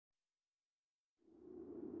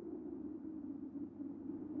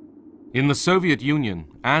In the Soviet Union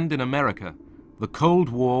and in America, the Cold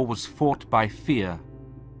War was fought by fear.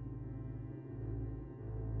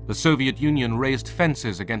 The Soviet Union raised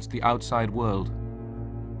fences against the outside world.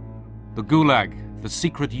 The Gulag, the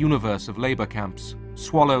secret universe of labor camps,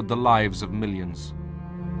 swallowed the lives of millions.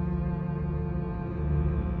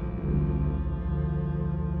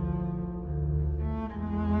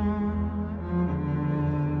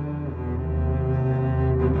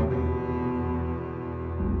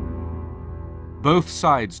 Both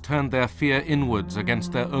sides turned their fear inwards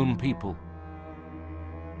against their own people.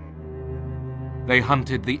 They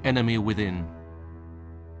hunted the enemy within.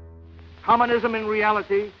 Communism in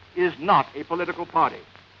reality is not a political party.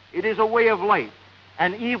 It is a way of life,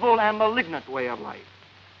 an evil and malignant way of life.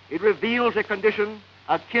 It reveals a condition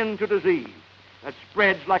akin to disease that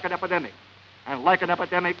spreads like an epidemic. And like an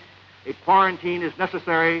epidemic, a quarantine is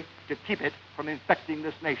necessary to keep it from infecting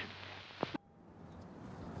this nation.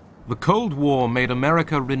 The Cold War made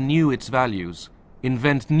America renew its values,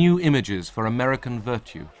 invent new images for American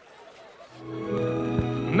virtue.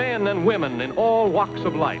 Men and women in all walks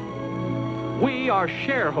of life, we are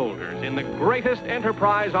shareholders in the greatest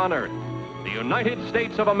enterprise on earth, the United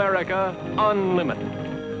States of America, unlimited.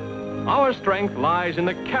 Our strength lies in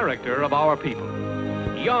the character of our people,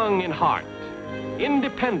 young in heart,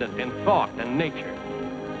 independent in thought and nature,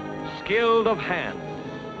 skilled of hand.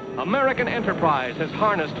 American enterprise has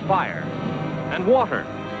harnessed fire and water,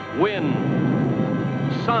 wind,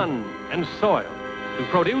 sun, and soil to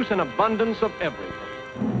produce an abundance of everything.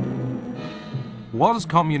 Was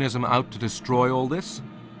communism out to destroy all this?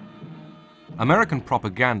 American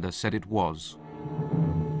propaganda said it was.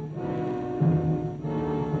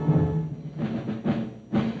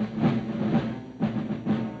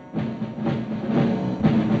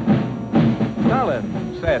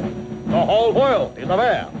 Stalin said, "The whole world is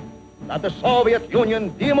aware that the Soviet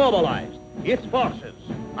Union demobilized its forces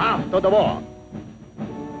after the war."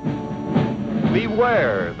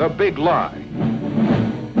 Beware the big lie.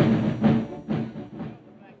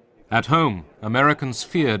 At home, Americans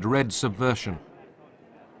feared Red subversion.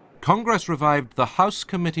 Congress revived the House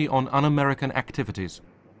Committee on Un-American Activities.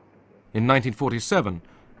 In 1947,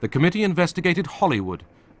 the committee investigated Hollywood,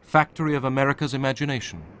 factory of America's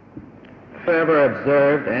imagination. Have you ever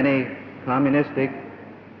observed any communistic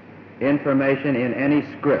information in any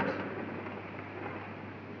scripts?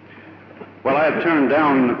 Well, I've turned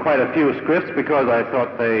down quite a few scripts because I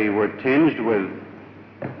thought they were tinged with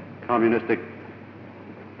communistic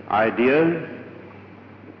ideas.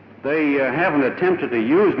 They haven't attempted to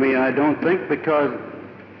use me, I don't think, because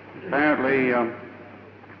apparently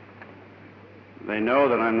they know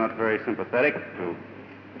that I'm not very sympathetic to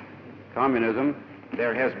communism.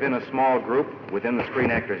 There has been a small group within the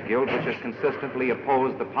Screen Actors Guild which has consistently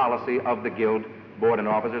opposed the policy of the Guild board and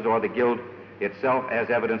officers or the Guild itself as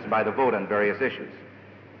evidenced by the vote on various issues.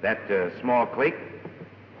 That small clique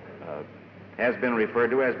has been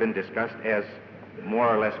referred to, has been discussed as more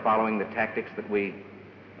or less following the tactics that we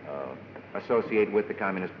associate with the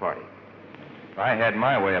Communist Party. If I had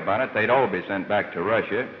my way about it, they'd all be sent back to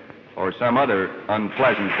Russia or some other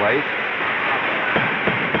unpleasant place.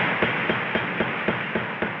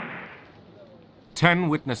 10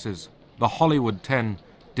 witnesses, the Hollywood 10,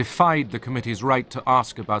 defied the committee's right to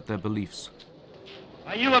ask about their beliefs.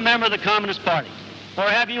 Are you a member of the Communist Party? Or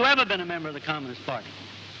have you ever been a member of the Communist Party?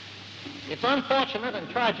 It's unfortunate and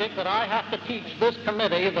tragic that I have to teach this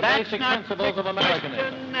committee the basic principles of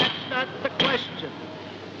Americanism. That's not the question.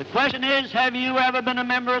 The question is, have you ever been a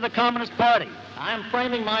member of the Communist Party? I'm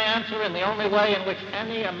framing my answer in the only way in which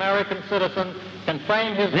any American citizen can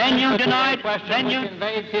frame his then answer you denied, to a question then which you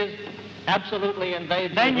invades his, absolutely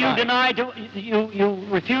invades then his you right. denied, you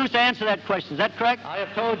refused to answer that question. Is that correct? I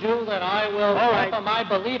have told you that I will offer my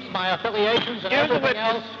beliefs, my affiliations, and everything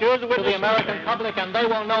else to the American public, and they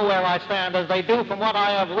will know where I stand, as they do from what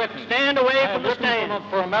I have written. Stand away from the stand.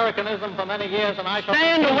 For Americanism for many years, and I shall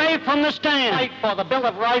stand away from the stand. Fight for the Bill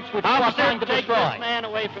of Rights, which you are trying to take destroy. This man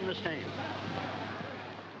away from the stand.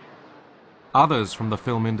 Others from the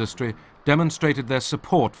film industry demonstrated their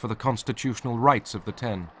support for the constitutional rights of the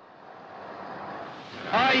 10.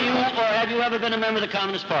 Are you or have you ever been a member of the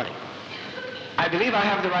Communist Party? I believe I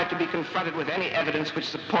have the right to be confronted with any evidence which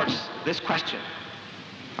supports this question.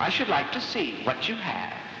 I should like to see what you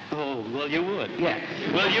have. Oh, well, you would. Yes.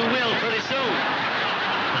 Well, you will pretty soon.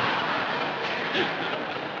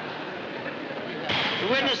 The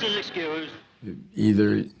witness is excused.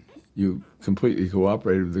 Either you completely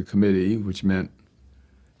cooperated with the committee, which meant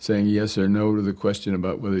saying yes or no to the question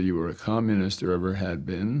about whether you were a communist or ever had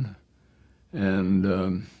been,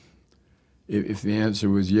 and if the answer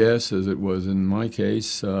was yes, as it was in my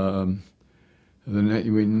case, we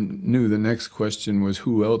knew the next question was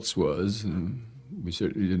who else was, and we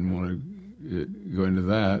certainly didn't want to go into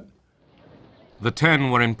that. The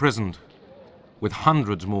 10 were imprisoned. With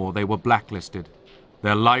hundreds more, they were blacklisted,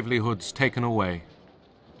 their livelihoods taken away.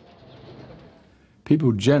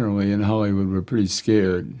 People generally in Hollywood were pretty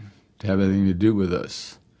scared to have anything to do with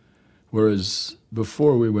us, whereas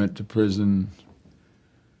before we went to prison,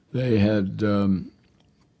 they had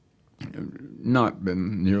not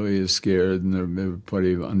been nearly as scared, and there were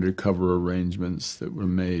plenty of undercover arrangements that were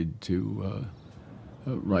made to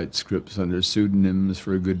write scripts under pseudonyms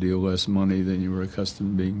for a good deal less money than you were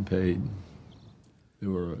accustomed to being paid. There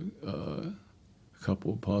were a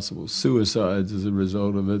couple of possible suicides as a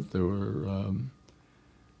result of it. There were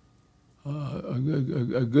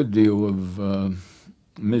a good deal of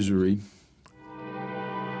misery.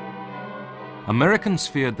 Americans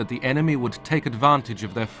feared that the enemy would take advantage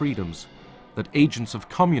of their freedoms, that agents of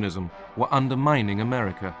communism were undermining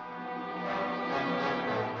America.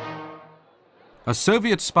 A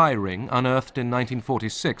Soviet spy ring unearthed in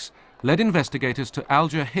 1946 led investigators to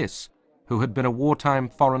Alger Hiss, who had been a wartime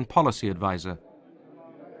foreign policy advisor.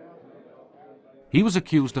 He was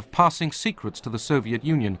accused of passing secrets to the Soviet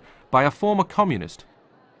Union by a former communist,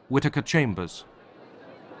 Whittaker Chambers.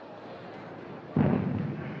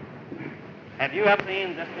 Have you ever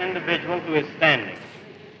seen this individual who is standing?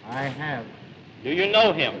 I have. Do you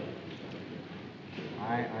know him?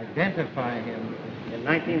 I identify him. In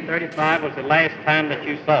 1935 was the last time that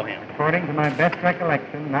you saw him. According to my best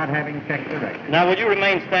recollection, not having checked the record. Now, would you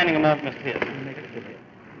remain standing a moment, Mr. Hiss?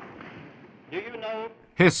 Do you know?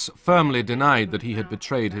 Hiss firmly denied that he had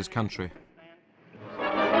betrayed his country.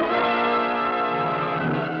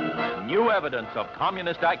 New evidence of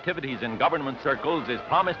communist activities in government circles is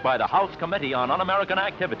promised by the House Committee on Un-American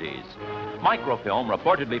Activities. Microfilm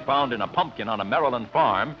reportedly found in a pumpkin on a Maryland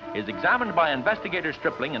farm is examined by investigator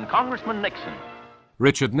Stripling and Congressman Nixon.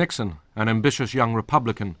 Richard Nixon, an ambitious young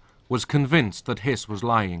Republican, was convinced that Hiss was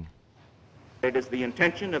lying. It is the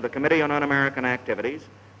intention of the Committee on Un-American Activities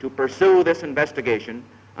to pursue this investigation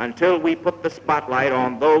until we put the spotlight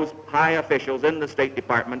on those high officials in the State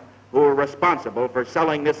Department who are responsible for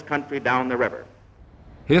selling this country down the river.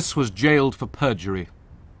 Hiss was jailed for perjury.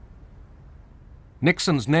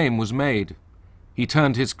 Nixon's name was made. He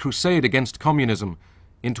turned his crusade against communism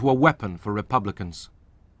into a weapon for Republicans.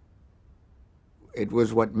 It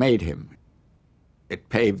was what made him. It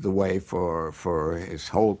paved the way for his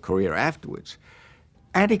whole career afterwards.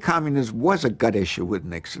 Anti-communism was a gut issue with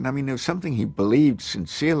Nixon. I mean, it was something he believed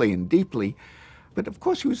sincerely and deeply, but of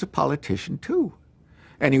course he was a politician too.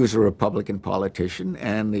 And he was a Republican politician,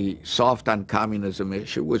 and the soft on communism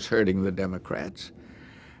issue was hurting the Democrats.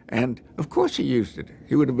 And of course he used it.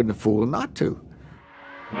 He would have been a fool not to.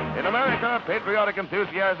 In America, patriotic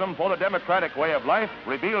enthusiasm for the democratic way of life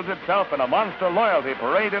reveals itself in a monster loyalty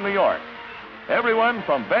parade in New York. Everyone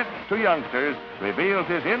from vets to youngsters reveals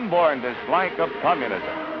his inborn dislike of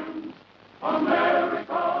communism.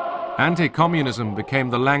 Anti-communism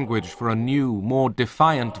became the language for a new, more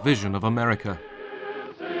defiant vision of America.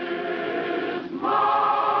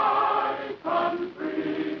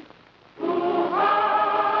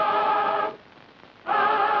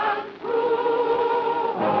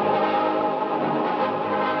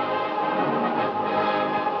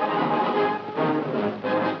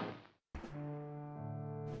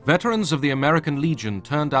 Veterans of the American Legion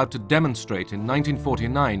turned out to demonstrate in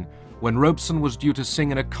 1949 when Robeson was due to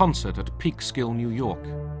sing in a concert at Peekskill, New York.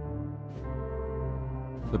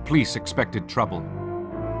 The police expected trouble.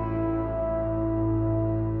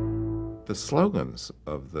 The slogans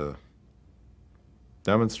of the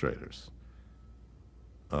demonstrators,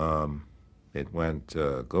 it went,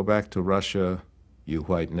 go back to Russia, you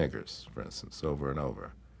white niggers, for instance, over and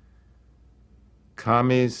over.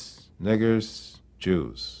 Commies, niggers,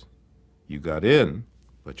 Jews. You got in,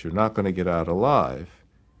 but you're not going to get out alive.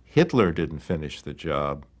 Hitler didn't finish the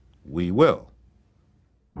job. We will.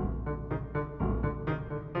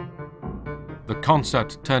 The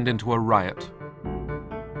concert turned into a riot.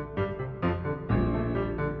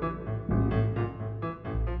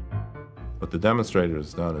 What the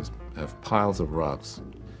demonstrators done is have piles of rocks.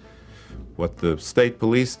 What the state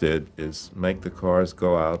police did is make the cars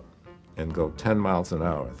go out and go 10 miles an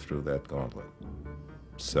hour through that gauntlet.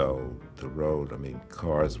 So the road, I mean,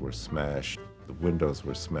 cars were smashed, the windows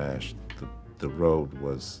were smashed, the road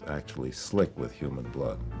was actually slick with human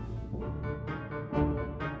blood.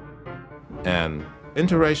 An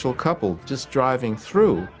interracial couple just driving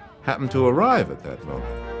through happened to arrive at that moment.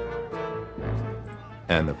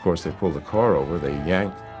 And of course they pulled the car over, they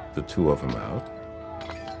yanked the two of them out.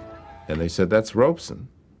 And they said, that's Robeson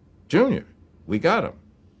Jr. We got him.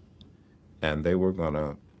 And they were going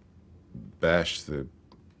to bash the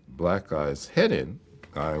black guy's head in.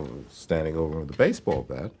 I was standing over with a baseball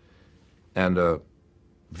bat. And a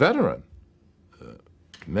veteran,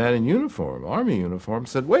 man in uniform, Army uniform,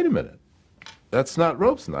 said, wait a minute. That's not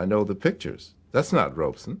Robeson. I know the pictures. That's not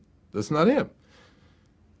Robeson. That's not him.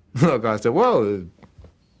 The guy said, well,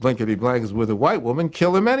 blankety-blank is with a white woman,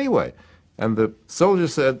 kill him anyway. And the soldier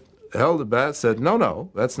said, held the bat, said, no, no,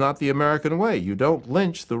 that's not the American way. You don't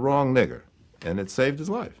lynch the wrong nigger. And it saved his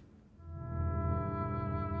life.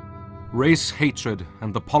 Race hatred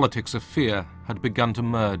and the politics of fear had begun to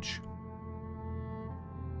merge.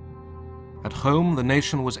 At home, the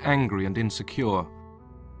nation was angry and insecure.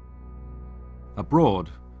 Abroad,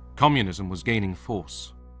 communism was gaining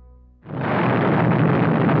force.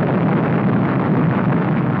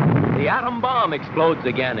 The atom bomb explodes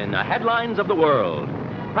again in the headlines of the world.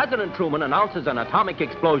 President Truman announces an atomic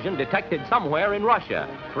explosion detected somewhere in Russia,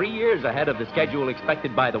 3 years ahead of the schedule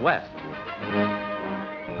expected by the West.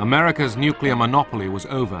 America's nuclear monopoly was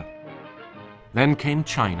over. Then came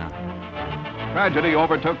China. Tragedy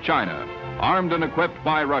overtook China. Armed and equipped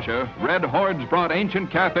by Russia, red hordes brought ancient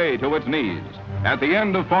Cathay to its knees. At the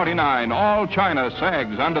end of '49, all China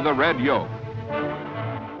sags under the red yoke.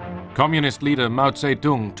 Communist leader Mao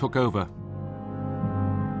Zedong took over.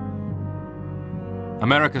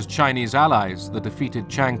 America's Chinese allies, the defeated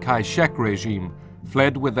Chiang Kai-shek regime,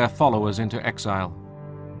 fled with their followers into exile.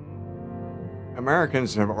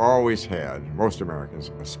 Americans have always had, most Americans,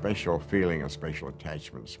 a special feeling, a special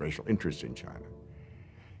attachment, a special interest in China.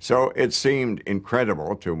 So it seemed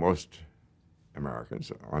incredible to most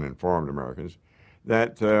Americans, uninformed Americans,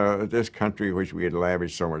 that this country which we had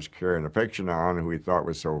lavished so much care and affection on, who we thought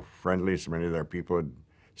was so friendly, so many of their people had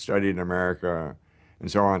studied in America and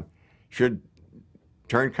so on, should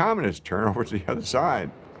turn communist, turn over to the other side.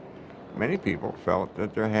 Many people felt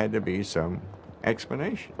that there had to be some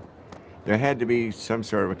explanation. There had to be some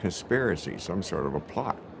sort of a conspiracy, some sort of a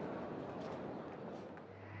plot.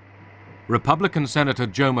 Republican Senator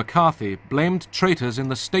Joe McCarthy blamed traitors in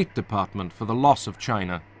the State Department for the loss of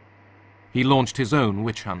China. He launched his own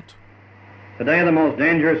witch hunt. Today, the most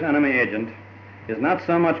dangerous enemy agent is not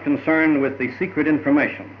so much concerned with the secret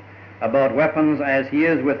information about weapons as he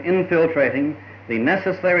is with infiltrating the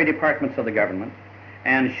necessary departments of the government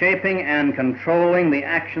and shaping and controlling the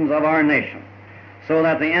actions of our nation so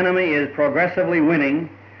that the enemy is progressively winning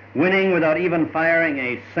without even firing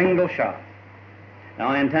a single shot. Now,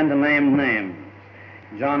 I intend to name names.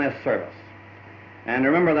 John S. Service. And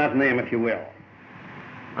remember that name, if you will.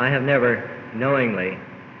 I have never knowingly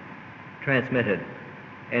transmitted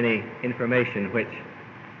any information which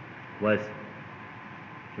was,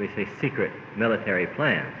 shall we say, secret military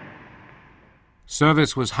plans.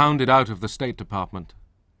 Service was hounded out of the State Department.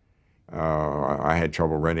 I had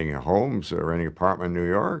trouble renting homes, renting an apartment in New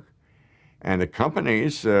York. And the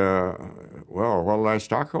companies, well, what did our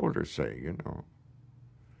stockholders say, you know?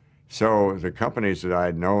 So the companies that I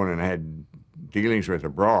had known and had dealings with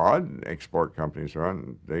abroad, export companies,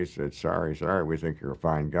 they said, sorry, we think you're a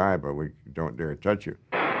fine guy, but we don't dare touch you.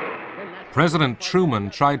 President Truman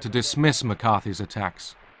tried to dismiss McCarthy's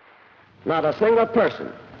attacks. Not a single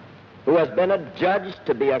person who has been adjudged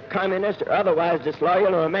to be a communist or otherwise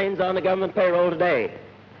disloyal remains on the government payroll today.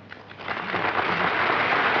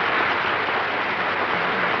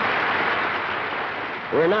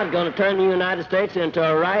 We're not going to turn the United States into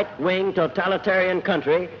a right-wing totalitarian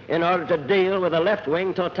country in order to deal with a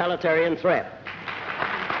left-wing totalitarian threat.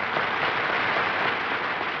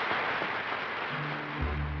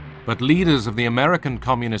 But leaders of the American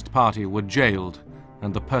Communist Party were jailed,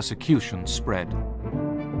 and the persecution spread.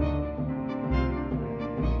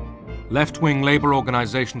 Left-wing labor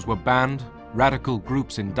organizations were banned, radical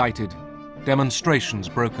groups indicted, demonstrations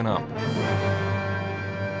broken up.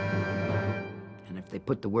 They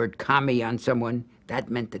put the word commie on someone, that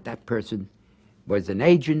meant that that person was an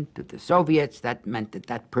agent of the Soviets, that meant that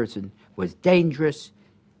that person was dangerous,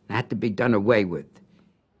 and had to be done away with.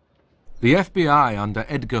 The FBI under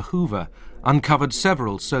Edgar Hoover uncovered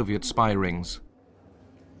several Soviet spy rings.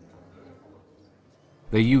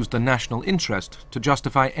 They used the national interest to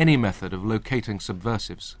justify any method of locating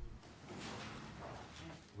subversives.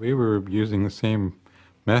 We were using the same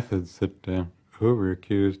methods that Hoover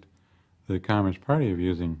accused the Communist Party of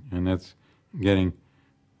using, and that's getting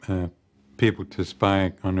people to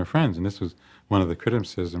spy on their friends. And this was one of the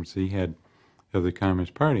criticisms he had of the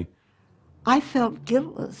Communist Party. I felt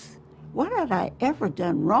guiltless. What had I ever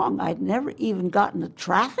done wrong? I'd never even gotten a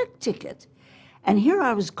traffic ticket. And here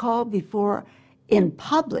I was called before in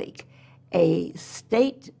public a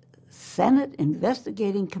state Senate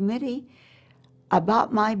investigating committee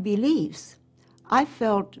about my beliefs. I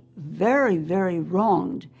felt very, very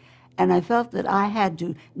wronged, and I felt that I had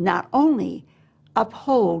to not only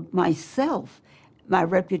uphold myself, my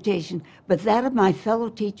reputation, but that of my fellow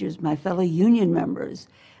teachers, my fellow union members,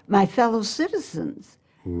 my fellow citizens.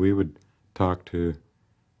 We would talk to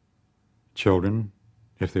children,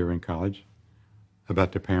 if they were in college,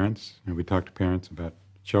 about their parents, and we talked to parents about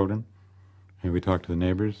children, and we talked to the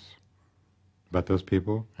neighbors about those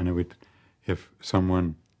people, and then if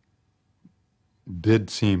someone did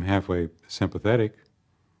seem halfway sympathetic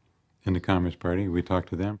in the Communist Party, we talked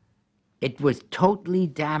to them. It was totally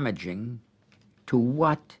damaging to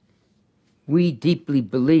what we deeply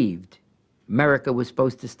believed America was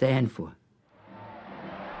supposed to stand for.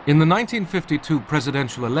 In the 1952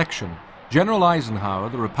 presidential election, General Eisenhower,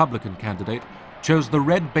 the Republican candidate, chose the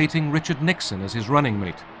red-baiting Richard Nixon as his running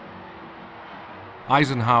mate.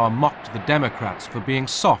 Eisenhower mocked the Democrats for being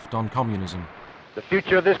soft on communism. The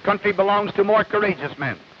future of this country belongs to more courageous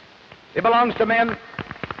men. It belongs to men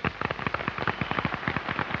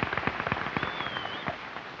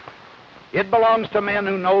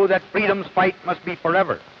who know that freedom's fight must be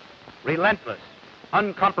forever, relentless,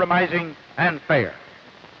 uncompromising, and fair.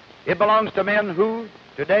 It belongs to men who,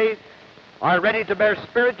 today, are ready to bear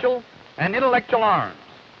spiritual and intellectual arms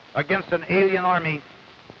against an alien army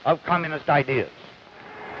of communist ideas.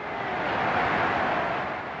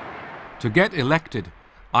 To get elected,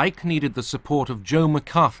 Ike needed the support of Joe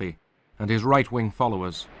McCarthy and his right-wing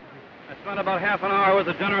followers. I spent about half an hour with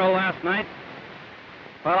the general last night.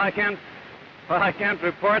 Well, I can't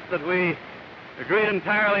report that we agreed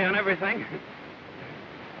entirely on everything.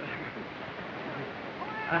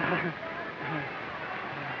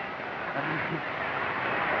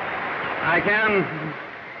 I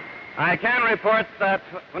can report that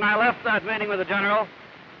when I left that meeting with the general,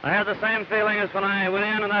 I had the same feeling as when I went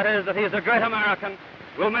in, and that is that he's a great American,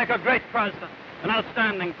 will make a great president, an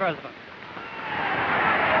outstanding president.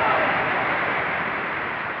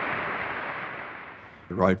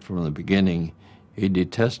 Right from the beginning, he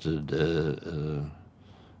detested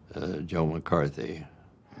Joe McCarthy.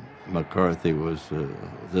 McCarthy was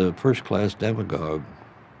the first-class demagogue,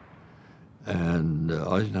 and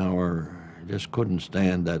Eisenhower just couldn't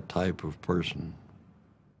stand that type of person.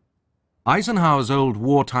 Eisenhower's old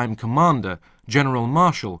wartime commander, General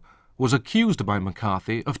Marshall, was accused by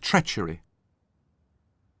McCarthy of treachery.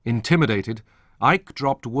 Intimidated, Ike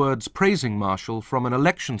dropped words praising Marshall from an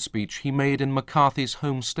election speech he made in McCarthy's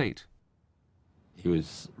home state. He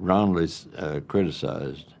was roundly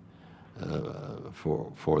criticized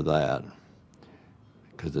for that,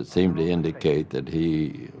 because it seemed to indicate that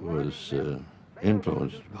he was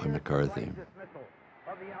influenced by McCarthy.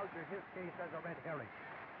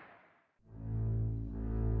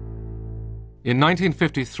 In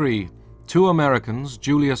 1953, two Americans,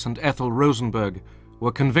 Julius and Ethel Rosenberg,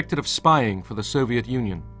 were convicted of spying for the Soviet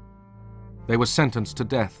Union. They were sentenced to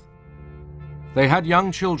death. They had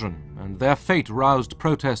young children, and their fate roused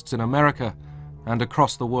protests in America and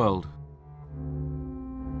across the world.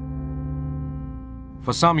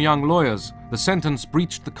 For some young lawyers, the sentence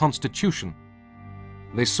breached the Constitution.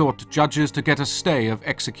 They sought judges to get a stay of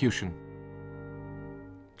execution.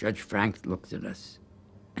 Judge Frank looks at us,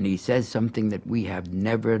 and he says something that we have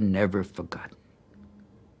never forgotten.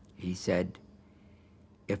 He said,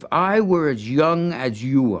 "If I were as young as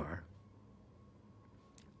you are,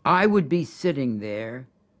 I would be sitting there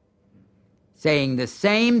saying the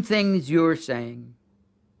same things you're saying,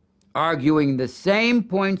 arguing the same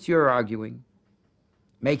points you're arguing,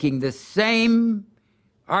 making the same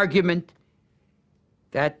argument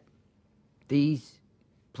that these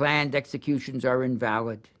planned executions are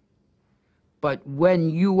invalid. But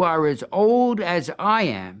when you are as old as I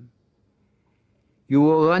am, you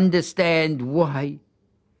will understand why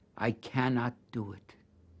I cannot do it."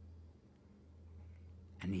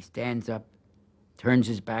 And he stands up, turns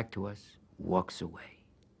his back to us, walks away,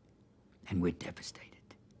 and we're devastated.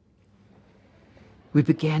 We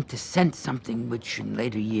began to sense something which in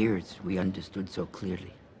later years we understood so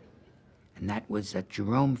clearly, and that was that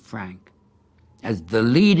Jerome Frank, as the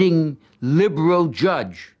leading liberal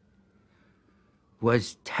judge,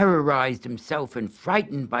 was terrorized himself and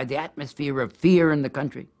frightened by the atmosphere of fear in the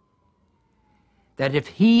country. That if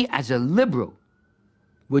he, as a liberal,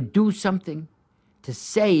 would do something to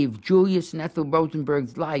save Julius and Ethel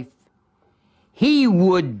Rosenberg's life, he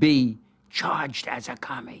would be charged as a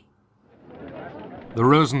commie. The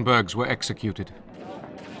Rosenbergs were executed.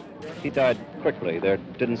 He died quickly. There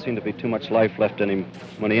didn't seem to be too much life left in him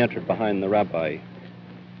when he entered behind the rabbi.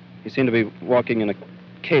 He seemed to be walking in a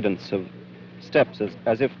cadence of steps,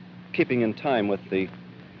 as if keeping in time with the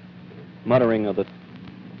muttering of the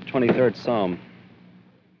 23rd Psalm.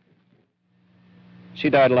 She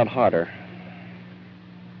died a lot harder.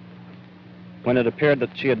 When it appeared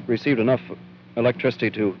that she had received enough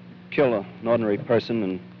electricity to kill an ordinary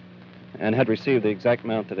person and had received the exact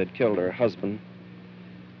amount that had killed her husband,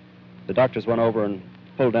 the doctors went over and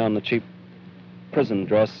pulled down the cheap prison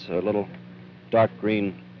dress, a little dark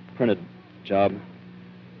green printed job,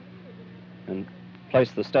 and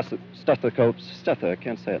placed the I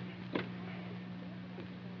can't say it.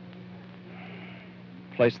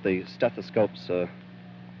 Placed the stethoscopes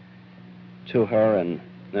to her and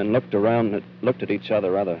then looked around and looked at each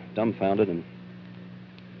other rather dumbfounded and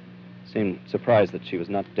seemed surprised that she was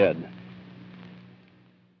not dead.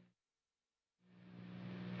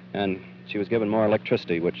 And she was given more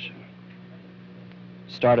electricity, which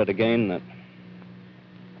started again that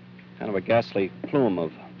kind of a ghastly plume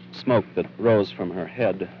of smoke that rose from her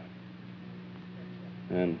head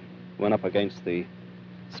and went up against the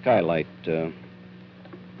skylight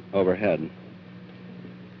overhead.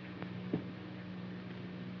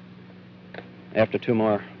 After two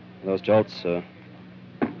more of those jolts,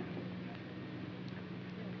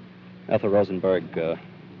 Ethel Rosenberg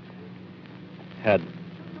had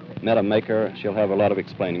met a maker she'll have a lot of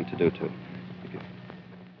explaining to do, too.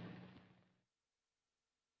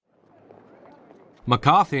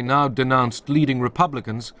 McCarthy now denounced leading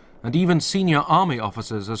Republicans and even senior army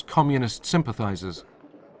officers as communist sympathizers.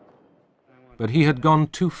 But he had gone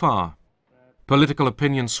too far. Political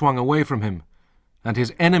opinion swung away from him, and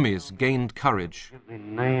his enemies gained courage. The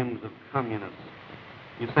names of communists.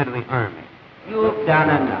 You say to the army. You've done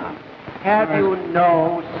enough. Have you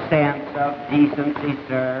no sense of decency,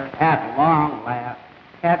 sir? At long last,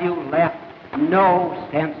 have you left no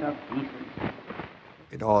sense of decency?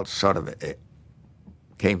 It all sort of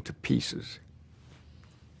came to pieces.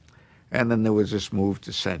 And then there was this move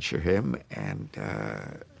to censure him, and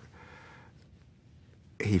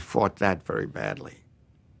he fought that very badly.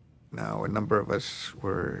 Now, a number of us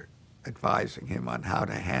were advising him on how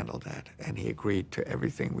to handle that, and he agreed to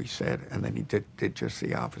everything we said, and then he did just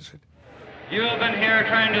the opposite. You have been here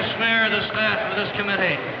trying to snare the staff of this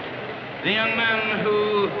committee. The young men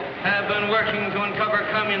who have been working to uncover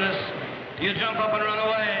communists, you jump up and run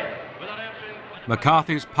away without answering.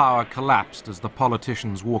 McCarthy's power collapsed as the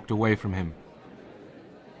politicians walked away from him.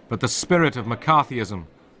 But the spirit of McCarthyism,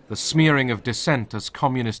 the smearing of dissent as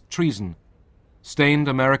communist treason, stained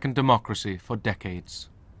American democracy for decades.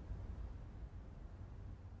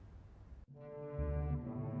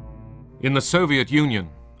 In the Soviet Union,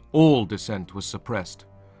 all dissent was suppressed.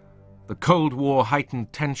 The Cold War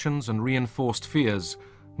heightened tensions and reinforced fears,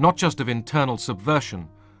 not just of internal subversion,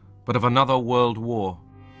 but of another world war.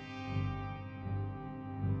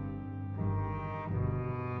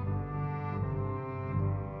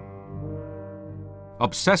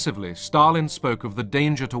 Obsessively, Stalin spoke of the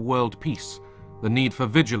danger to world peace, the need for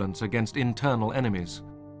vigilance against internal enemies.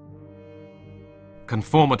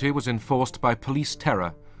 Conformity was enforced by police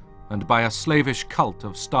terror and by a slavish cult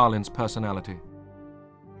of Stalin's personality.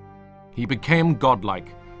 He became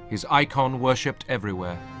godlike, his icon worshipped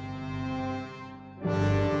everywhere.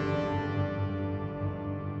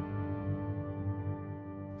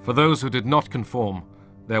 For those who did not conform,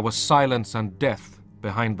 there was silence and death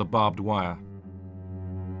behind the barbed wire.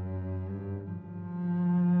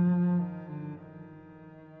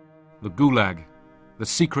 The Gulag, the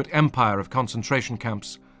secret empire of concentration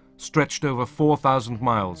camps, stretched over 4,000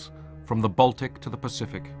 miles from the Baltic to the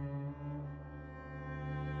Pacific.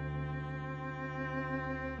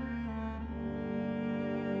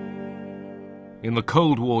 In the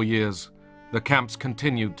Cold War years, the camps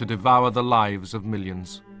continued to devour the lives of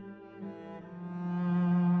millions.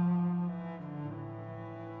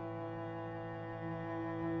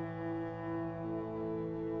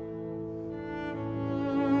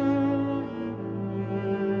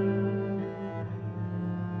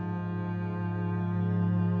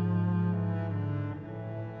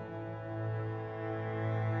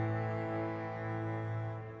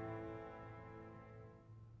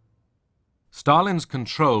 Stalin's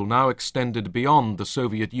control now extended beyond the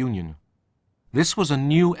Soviet Union. This was a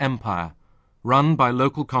new empire, run by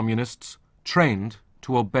local communists, trained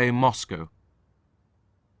to obey Moscow.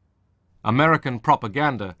 American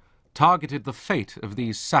propaganda targeted the fate of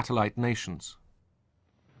these satellite nations.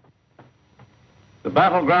 The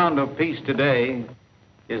battleground of peace today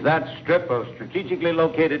is that strip of strategically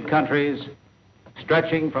located countries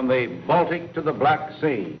stretching from the Baltic to the Black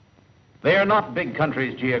Sea. They are not big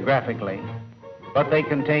countries geographically, but they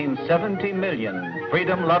contain 70 million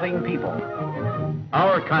freedom-loving people,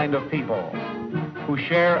 our kind of people, who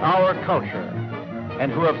share our culture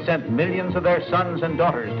and who have sent millions of their sons and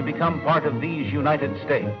daughters to become part of these United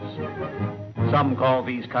States. Some call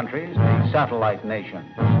these countries the satellite nations.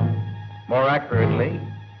 More accurately,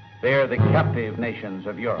 they are the captive nations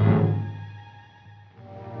of Europe.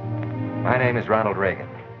 My name is Ronald Reagan.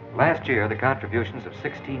 Last year, the contributions of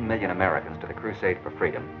 16 million Americans to the Crusade for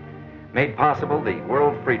Freedom made possible the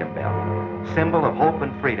World Freedom Bell, symbol of hope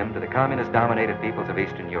and freedom to the communist-dominated peoples of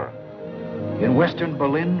Eastern Europe. In Western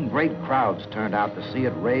Berlin, great crowds turned out to see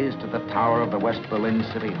it raised to the tower of the West Berlin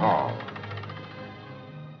City Hall.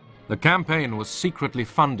 The campaign was secretly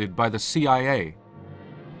funded by the CIA.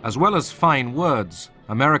 As well as fine words,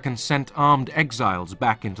 Americans sent armed exiles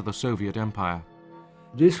back into the Soviet Empire.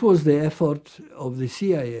 This was the effort of the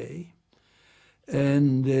CIA,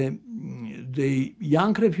 and the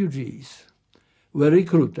young refugees were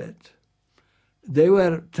recruited. They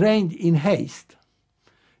were trained in haste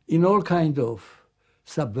in all kinds of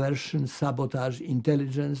subversion, sabotage,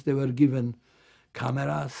 intelligence. They were given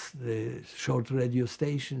cameras, the short radio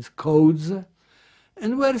stations, codes,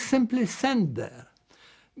 and were simply sent there.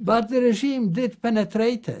 But the regime did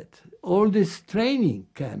penetrate all these training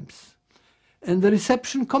camps, and the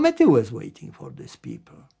reception committee was waiting for these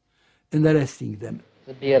people and arresting them.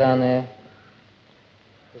 Zbierane,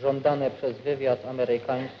 żądane przez wywiad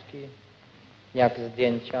amerykański, jak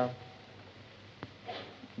zdjęcia,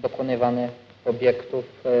 dokonywane obiektów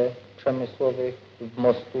przemysłowych,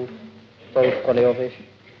 mostów, torów kolejowych.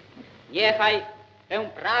 Niechaj tę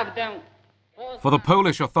prawdę. For the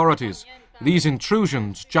Polish authorities, these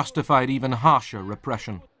intrusions justified even harsher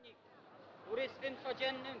repression.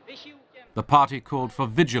 The party called for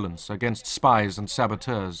vigilance against spies and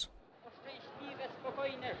saboteurs.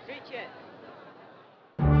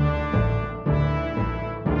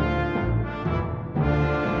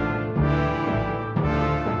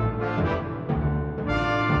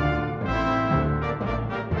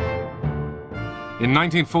 In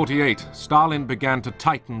 1948, Stalin began to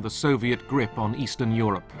tighten the Soviet grip on Eastern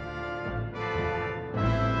Europe.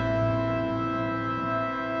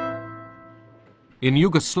 In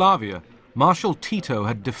Yugoslavia, Marshal Tito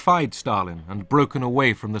had defied Stalin and broken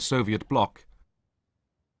away from the Soviet bloc.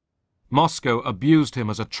 Moscow abused him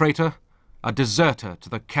as a traitor, a deserter to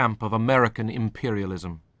the camp of American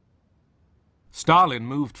imperialism. Stalin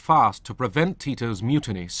moved fast to prevent Tito's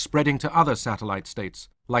mutiny spreading to other satellite states,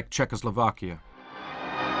 like Czechoslovakia.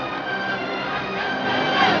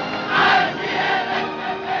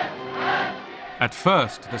 At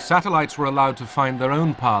first, the satellites were allowed to find their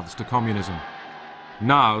own paths to communism.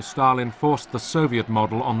 Now, Stalin forced the Soviet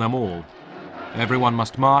model on them all. Everyone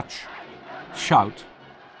must march, shout,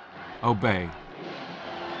 obey.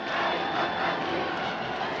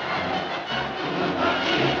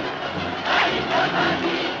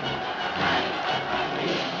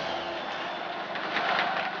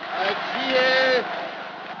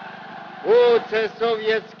 Vůdce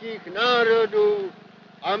sovětských národů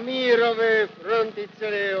a mírové fronty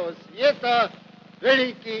celého světa,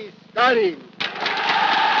 veliký Stalin.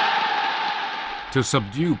 To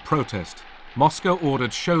subdue protest, Moscow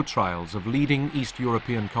ordered show trials of leading East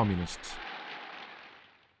European communists.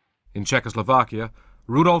 In Czechoslovakia,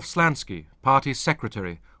 Rudolf Slansky, party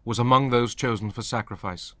secretary, was among those chosen for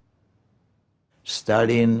sacrifice.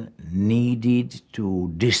 Stalin needed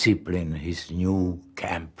to discipline his new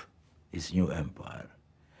camp, his new empire.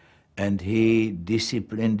 And he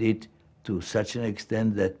disciplined it to such an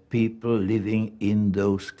extent that people living in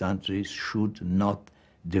those countries should not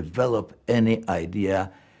develop any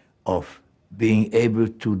idea of being able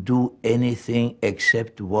to do anything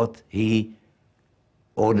except what he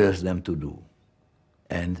orders them to do.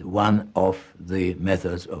 And one of the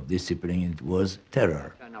methods of disciplining it was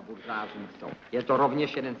terror.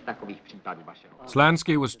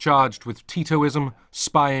 Slansky was charged with Titoism,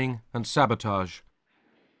 spying, and sabotage.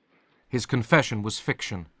 His confession was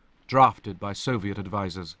fiction, drafted by Soviet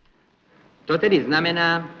advisors. To tedy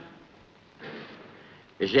znamená,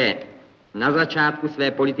 že na začátku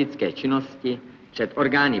své politické činnosti před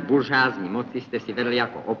orgány buržázní moci jste si vedl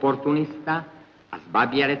jako oportunista a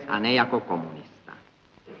zbabělec a ne jako komunista.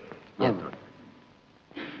 Je to.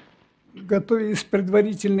 Готовились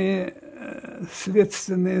предварительные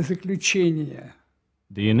следственные заключения.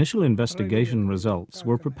 The initial investigation results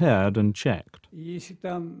were prepared and checked.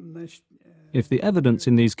 If the evidence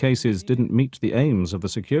in these cases didn't meet the aims of the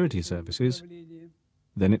security services,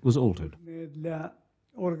 then it was altered.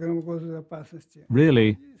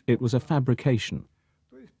 Really, it was a fabrication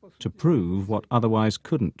to prove what otherwise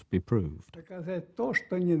couldn't be proved.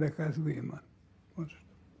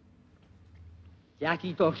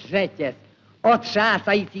 Jaký to řetěz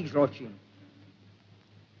otřásajících zločin.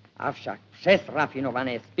 Avšak přes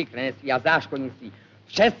rafinované spiklenství a záškodnictví,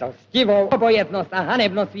 přes lstivou obojetnost a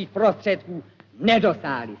hanebnost svých prostředků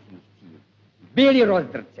nedosáhli svých cílů. Byli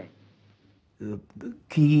rozdrceni. The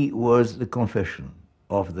key was the confession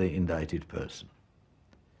of the indicted person.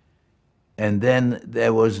 And then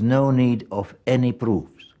there was no need of any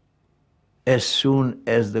proofs. As soon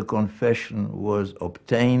as the confession was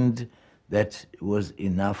obtained, that was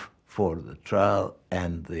enough for the trial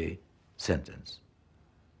and the sentence.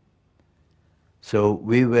 So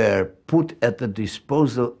we were put at the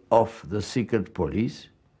disposal of the secret police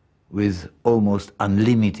with almost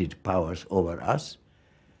unlimited powers over us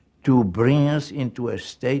to bring us into a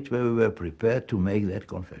state where we were prepared to make that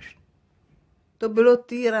confession. To bylo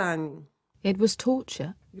týrání. It was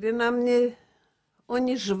torture. Kde na mě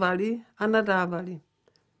oni řvali a nadávali.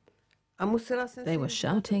 A musela jsem They were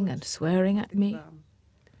shouting and swearing at me.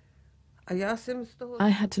 A já jsem z toho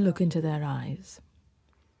I had to look into their eyes.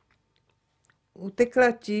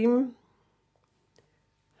 Utekla tím.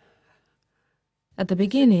 At the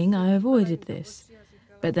beginning, I avoided this,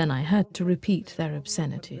 but then I had to repeat their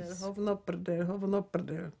obscenities. Hovno prdel, hovno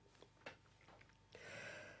prdel.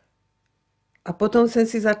 A potom jsem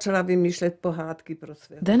si začala vymýšlet pohádky pro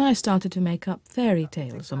svého. Then I started to make up fairy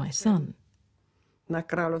tales for my son. Na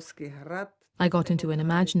Královský hrad. I got into an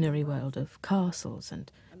imaginary world of castles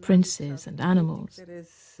and princes and animals.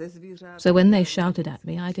 So when they shouted at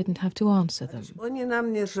me, I didn't have to answer them. Oni na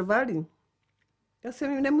mě řvali. Já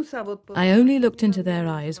jsem jim nemusela odpovědět. I only looked into their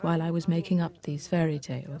eyes while I was making up these fairy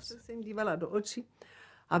tales. Já jsem jim dívala do očí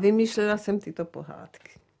a vymýšlela jsem tyto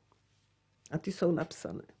pohádky. A ty jsou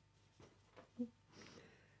napsané.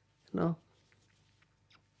 No.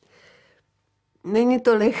 Není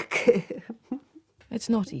to lehké. It's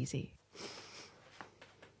not easy.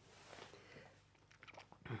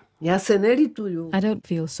 Já se nelituju. I don't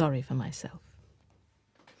feel sorry for myself.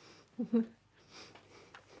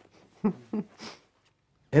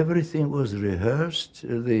 Everything was rehearsed,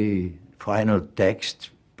 the final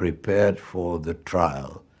text prepared for the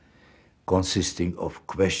trial, consisting of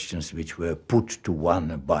questions which were put to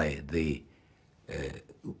one by the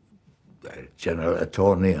general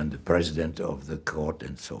attorney and the president of the court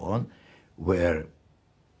and so on, were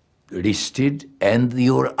listed, and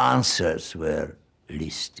your answers were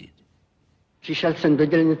listed. Přišel jsem do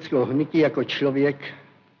dělnického hnutí jako člověk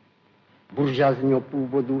buržázního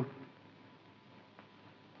původu.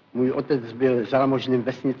 Můj otec byl zámožným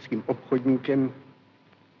vesnickým obchodníkem.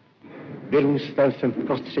 Vyrůstal jsem v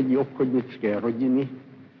prostředí obchodnické rodiny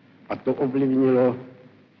a to ovlivnilo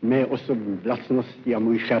mé osobní vlastnosti a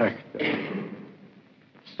můj charakter.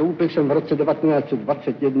 Vstoupil jsem v roce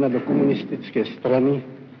 1921 do komunistické strany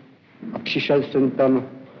a přišel jsem tam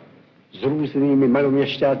s různými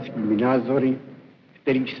maloměšťáckými názory,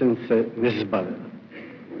 kterých jsem se nezbavil.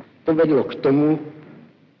 To vedlo k tomu,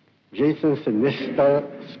 že jsem se nestal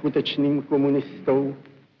skutečným komunistou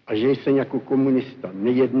a že jsem jako komunista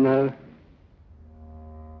nejednal.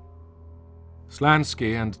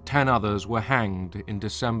 Slansky and 10 others were hanged in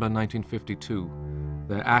December 1952,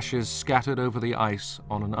 their ashes scattered over the ice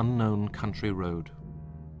on an unknown country road.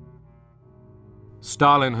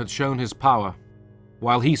 Stalin had shown his power.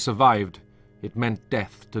 While he survived, it meant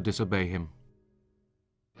death to disobey him.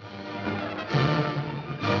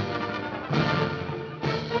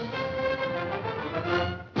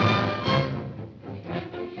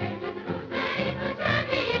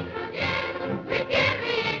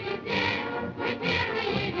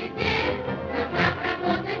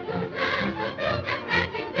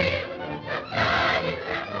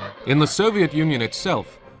 In the Soviet Union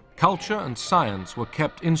itself, culture and science were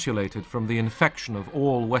kept insulated from the infection of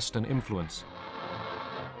all Western influence.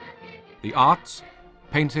 The arts,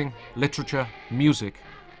 painting, literature, music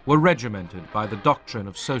were regimented by the doctrine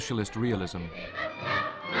of socialist realism.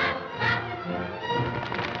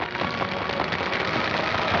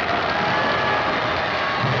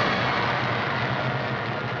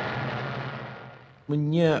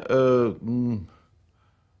 Мне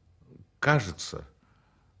кажется,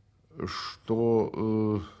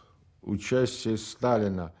 что участие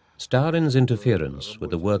Сталина Stalin's interference with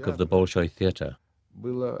the work of the Bolshoi theatre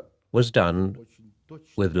was done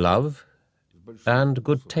with love and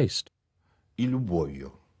good taste. и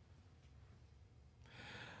любовью.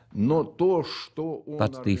 Но то, что он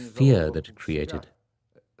But the fear that it created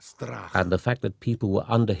страх and the fact that people were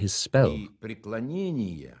under his spell, и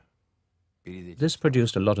преклонение перед этим, this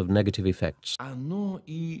produced a lot of negative effects. оно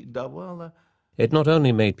и давало It not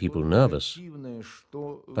only made people nervous,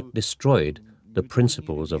 but destroyed the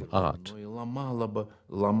principles of art.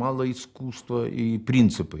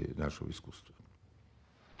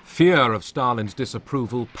 Fear of Stalin's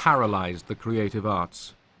disapproval paralyzed the creative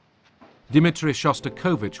arts. Dmitry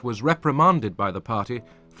Shostakovich was reprimanded by the party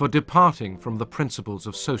for departing from the principles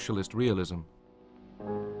of socialist realism.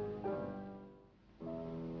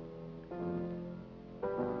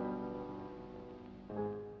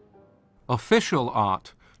 Official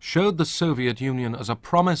art showed the Soviet Union as a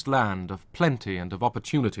promised land of plenty and of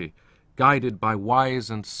opportunity, guided by wise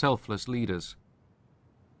and selfless leaders.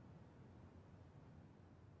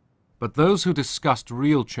 But those who discussed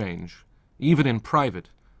real change, even in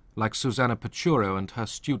private, like Susanna Pechuro and her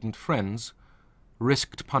student friends,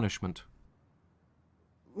 risked punishment.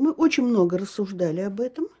 We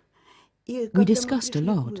discussed a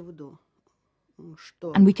lot,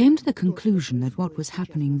 and we came to the conclusion that what was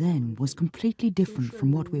happening then was completely different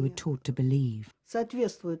from what we were taught to believe.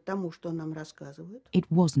 It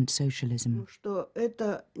wasn't socialism.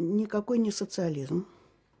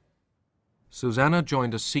 Susanna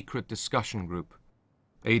joined a secret discussion group.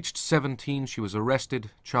 Aged 17, she was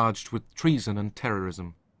arrested, charged with treason and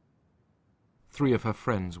terrorism. 3 of her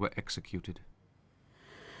friends were executed.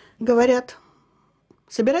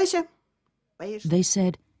 They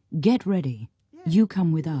said, "Get ready. You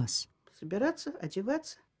come with us."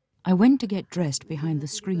 I went to get dressed behind the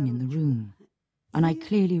screen in the room, and I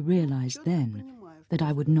clearly realized then that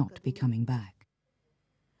I would not be coming back.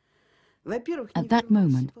 At that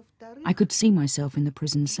moment, I could see myself in the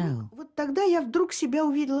prison cell.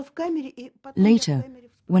 Later,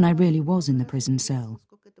 when I really was in the prison cell,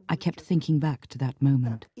 I kept thinking back to that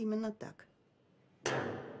moment.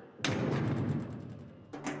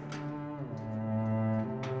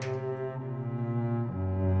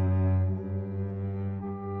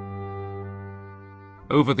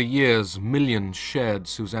 Over the years, millions shared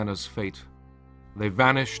Susanna's fate. They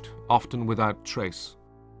vanished, often without trace.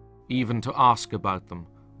 Even to ask about them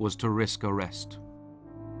was to risk arrest.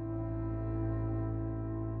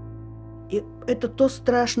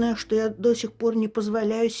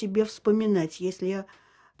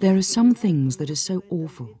 There are some things that are so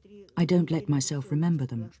awful, I don't let myself remember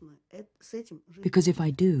them. Because if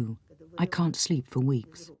I do, I can't sleep for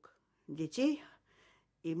weeks.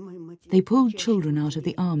 They pulled children out of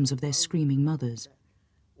the arms of their screaming mothers,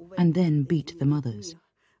 and then beat the mothers.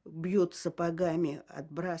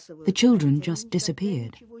 The children just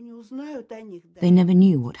disappeared. They never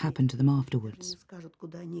knew what happened to them afterwards.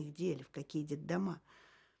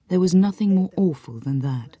 There was nothing more awful than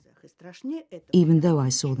that, even though I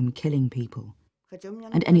saw them killing people,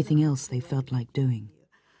 and anything else they felt like doing.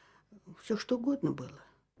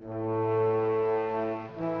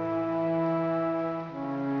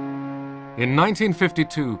 In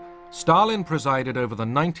 1952, Stalin presided over the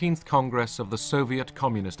 19th Congress of the Soviet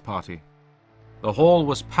Communist Party. The hall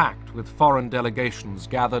was packed with foreign delegations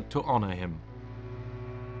gathered to honor him.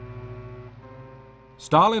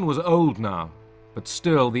 Stalin was old now, but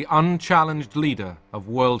still the unchallenged leader of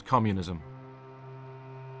world communism.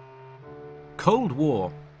 Cold War,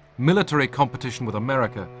 military competition with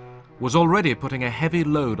America, was already putting a heavy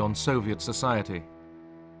load on Soviet society.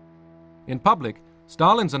 In public,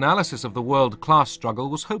 Stalin's analysis of the world class struggle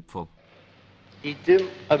was hopeful. И тем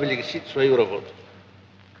облегчить свою работу.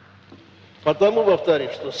 Потому,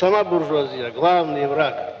 повторюсь, что сама буржуазия, главный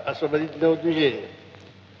враг освободительного движения,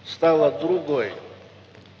 стала другой,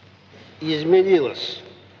 изменилась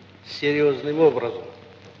серьезным образом,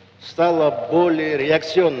 стала более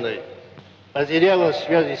реакционной, потеряла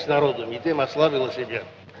связи с народом и тем ослабила себя.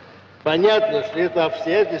 Понятно, что это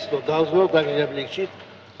обстоятельство должно также облегчить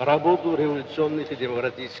работу революционных и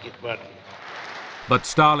демократических партий. But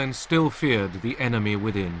Stalin still feared the enemy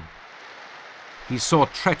within. He saw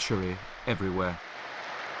treachery everywhere.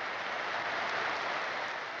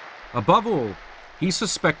 Above all, he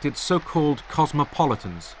suspected so-called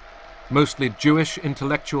cosmopolitans, mostly Jewish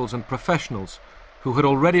intellectuals and professionals, who had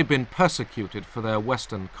already been persecuted for their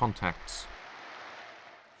Western contacts.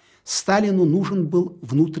 Сталину нужен был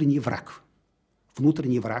внутренний враг.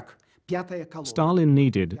 Внутренний враг. Stalin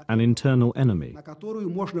needed an internal enemy,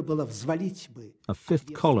 a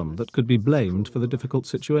fifth column that could be blamed for the difficult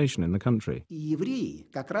situation in the country.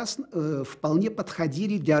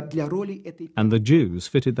 And the Jews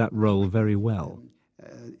fitted that role very well.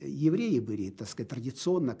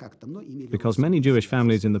 Because many Jewish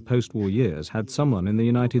families in the post-war years had someone in the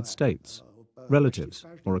United States, relatives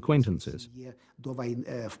or acquaintances.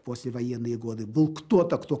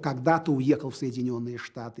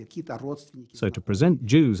 So to present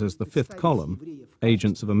Jews as the fifth column,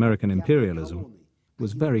 agents of American imperialism,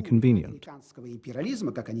 was very convenient.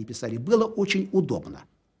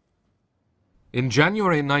 In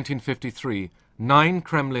January 1953, 9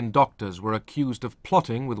 Kremlin doctors were accused of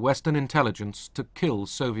plotting with Western intelligence to kill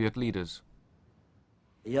Soviet leaders.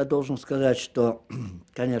 Я должен сказать, что,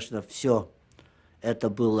 конечно, все это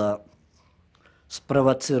было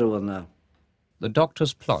спровоцировано. The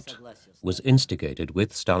doctor's plot was instigated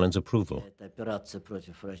with Stalin's approval. Операция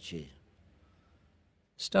против врачей.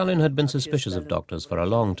 Stalin had been suspicious of doctors for a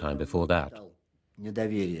long time before that.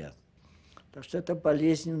 Недоверие. Так что это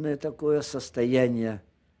болезненное такое состояние.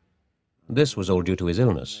 This was all due to his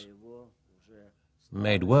illness,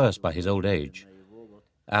 made worse by his old age,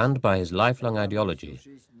 and by his lifelong ideology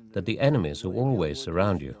that the enemies who always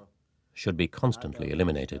surround you should be constantly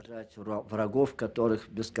eliminated. Врагов, которых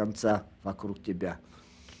без конца вокруг тебя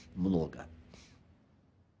много.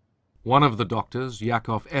 One of the doctors,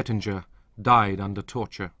 Yakov Ettinger, died under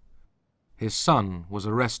torture. His son was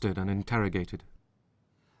arrested and interrogated.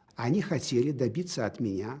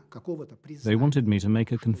 They wanted me to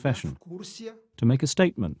make a confession, to make a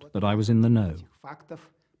statement that I was in the know,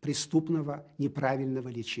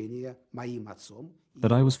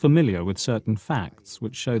 that I was familiar with certain facts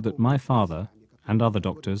which showed that my father and other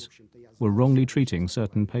doctors were wrongly treating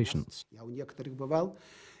certain patients.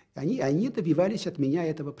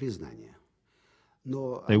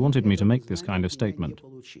 They wanted me to make this kind of statement,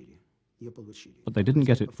 but they didn't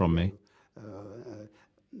get it from me,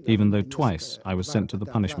 even though twice I was sent to the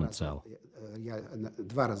punishment cell.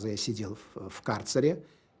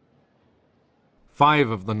 5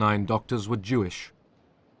 of the 9 doctors were Jewish.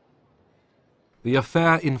 The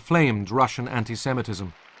affair inflamed Russian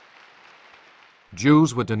anti-Semitism.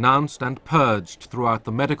 Jews were denounced and purged throughout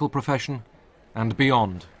the medical profession and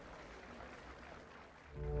beyond.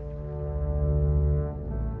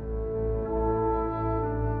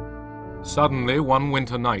 Suddenly, one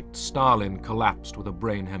winter night, Stalin collapsed with a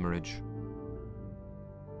brain hemorrhage.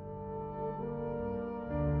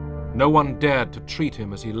 No one dared to treat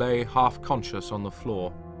him as he lay half-conscious on the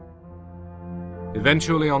floor.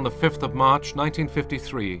 Eventually, on the 5th of March,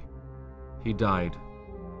 1953, he died.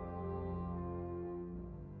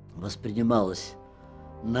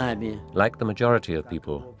 Like the majority of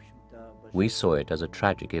people, we saw it as a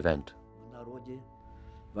tragic event.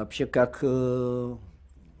 Вообще, как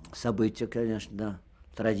событие, конечно,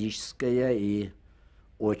 трагическое и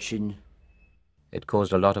очень It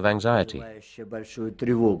caused a lot of anxiety. большую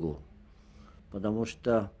тревогу, потому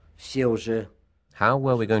что все уже How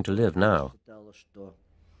were we going to live now?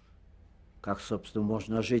 Как, собственно,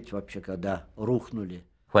 можно жить вообще, когда рухнули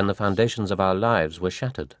When the foundations of our lives were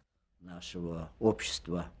shattered. Нашего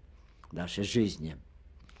общества, нашей жизни,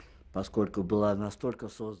 поскольку была настолько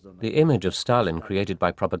создана. The image of Stalin created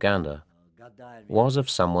by propaganda was of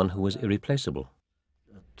someone who was irreplaceable.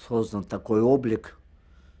 Создан такой облик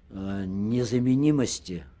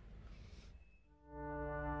незаменимости.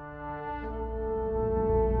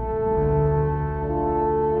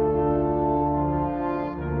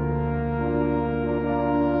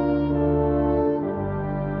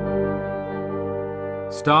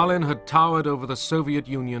 Stalin had towered over the Soviet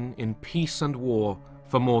Union in peace and war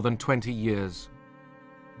for more than 20 years.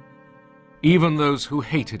 Even those who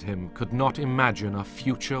hated him could not imagine a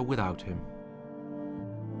future without him.